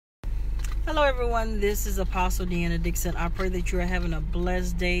Hello everyone, this is Apostle DIXON. DIXON. I pray that you are having a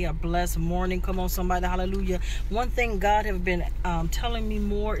blessed day, a blessed morning. Come on somebody, hallelujah. One thing God have been telling me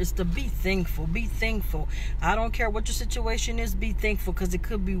more is to be thankful. Be thankful. I don't care what your situation is, be thankful, because it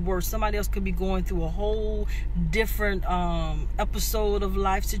could be worse. Somebody else could be going through a whole different episode of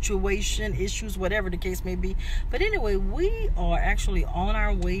life, situation, issues, whatever the case may be. But anyway, we are actually on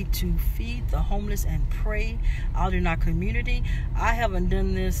our way to feed the homeless and pray out in our community. I haven't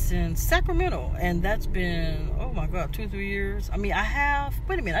done this since Sacramento, and that's been, oh my God, 2 or 3 years. I mean, I have,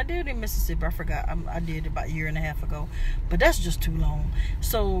 wait a minute, I did it in Mississippi. I forgot. I did it about a year and a half ago, but that's just too long.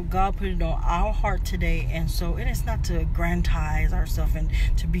 So God put it on our heart today, and so it is not to aggrandize ourselves and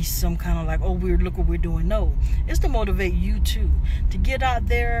to be some kind of like, oh, look what we're doing. No, it's to motivate you too, to get out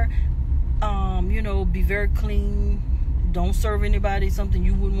there, be very clean. Don't serve anybody something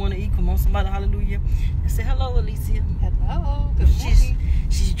you wouldn't want to eat. Come on, somebody, hallelujah. And say hello, Alicia. Hello, good morning.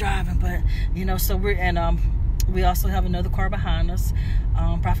 She's driving, but so we also have another car behind us,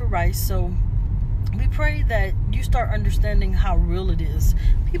 Prophet Rice. So we pray that you start understanding how real it is.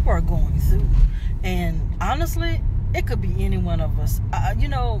 People are going through, and honestly, it could be any one of us.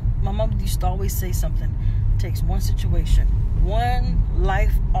 My mom used to always say something. It takes one situation, one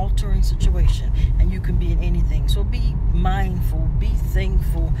life-altering situation, and you can be in anything. So be mindful, be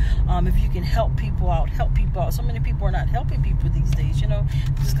thankful. If you can help people out, help people out. So many people are not helping people these days.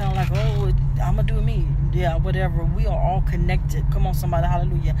 Just kind of like, oh, I'm gonna do me, yeah, whatever. We are all connected. Come on, somebody,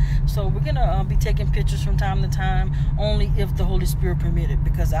 hallelujah. So we're gonna be taking pictures from time to time, only if the Holy Spirit permitted,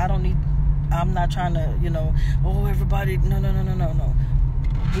 because I'm not trying to, oh, everybody, no.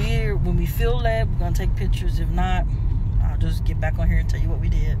 When we feel led, we're gonna take pictures. If not, I'll just get back on here and tell you what we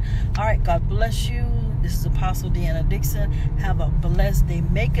did. All right, God bless you. This is Apostle DIXON. Have a blessed day.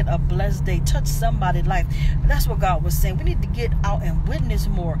 Make it a blessed day. Touch somebody's life. That's what God was saying. We need to get out and witness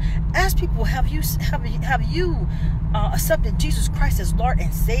more. Ask people, have you accepted Jesus Christ as Lord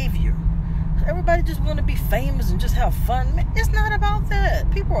and Savior? Everybody just want to be famous and just have fun. Man, it's not about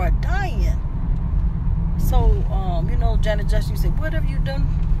that. People are dying. So, Janet Jackson said, what have you done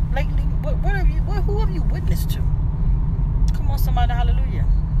lately? Who have you witnessed to? Come on, somebody, hallelujah.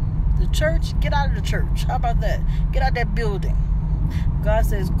 The church, get out of the church. How about that? Get out that building. God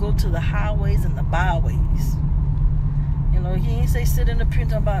says, go to the highways and the byways. He ain't say sit in the pew and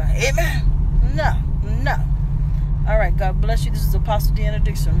talk about, amen. No. All right, God bless you. This is Apostle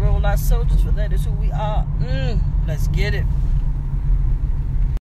DIXON. Real life soldiers, for that is who we are. Let's get it.